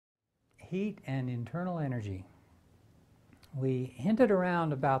heat and internal energy. We hinted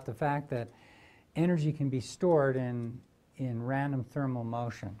around about the fact that energy can be stored in random thermal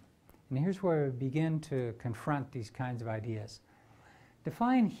motion. And here's where we begin to confront these kinds of ideas.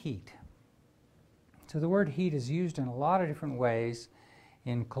 Define heat. So the word heat is used in a lot of different ways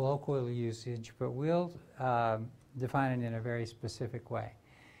in colloquial usage, but we'll define it in a very specific way.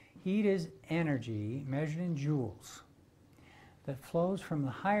 Heat is energy measured in joules that flows from the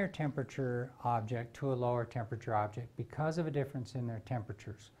higher temperature object to a lower temperature object because of a difference in their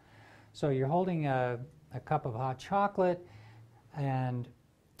temperatures. So you're holding a cup of hot chocolate, and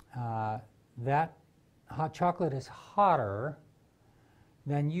that hot chocolate is hotter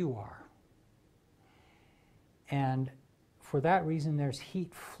than you are. And for that reason, there's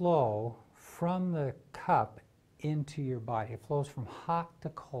heat flow from the cup into your body. It flows from hot to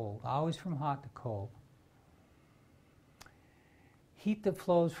cold, always from hot to cold. Heat that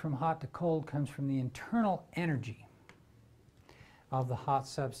flows from hot to cold comes from the internal energy of the hot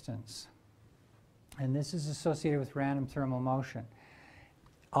substance. And this is associated with random thermal motion.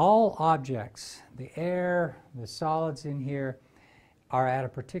 All objects, the air, the solids in here, are at a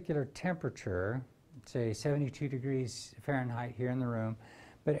particular temperature, say 72 degrees Fahrenheit here in the room,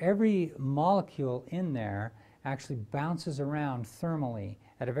 but every molecule in there actually bounces around thermally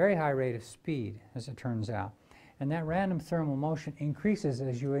at a very high rate of speed, as it turns out. And that random thermal motion increases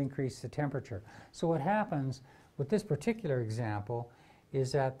as you increase the temperature. So what happens with this particular example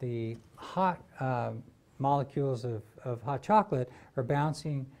is that the hot molecules of hot chocolate are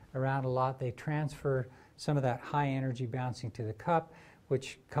bouncing around a lot. They transfer some of that high energy bouncing to the cup,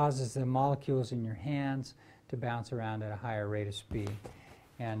 which causes the molecules in your hands to bounce around at a higher rate of speed.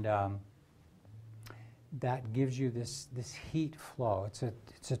 And that gives you this heat flow.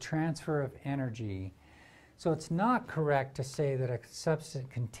 It's a transfer of energy. So it's not correct to say that a substance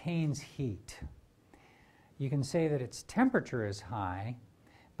contains heat. You can say that its temperature is high,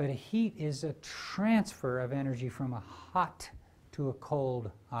 but a heat is a transfer of energy from a hot to a cold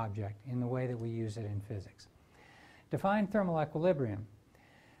object in the way that we use it in physics. Define thermal equilibrium.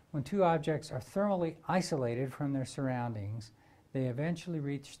 When two objects are thermally isolated from their surroundings, they eventually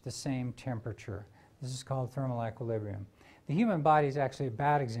reach the same temperature. This is called thermal equilibrium. The human body is actually a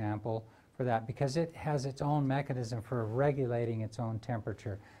bad example for that because it has its own mechanism for regulating its own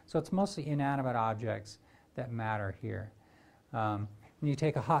temperature. So it's mostly inanimate objects that matter here. When you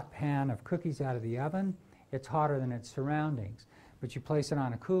take a hot pan of cookies out of the oven, it's hotter than its surroundings. But you place it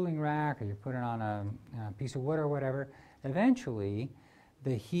on a cooling rack or you put it on a piece of wood or whatever, eventually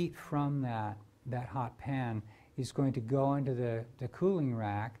the heat from that hot pan is going to go into the cooling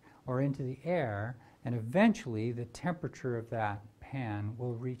rack or into the air, and eventually the temperature of that pan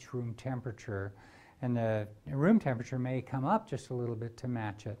will reach room temperature, and the room temperature may come up just a little bit to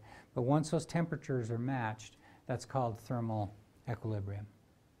match it. But once those temperatures are matched, that's called thermal equilibrium.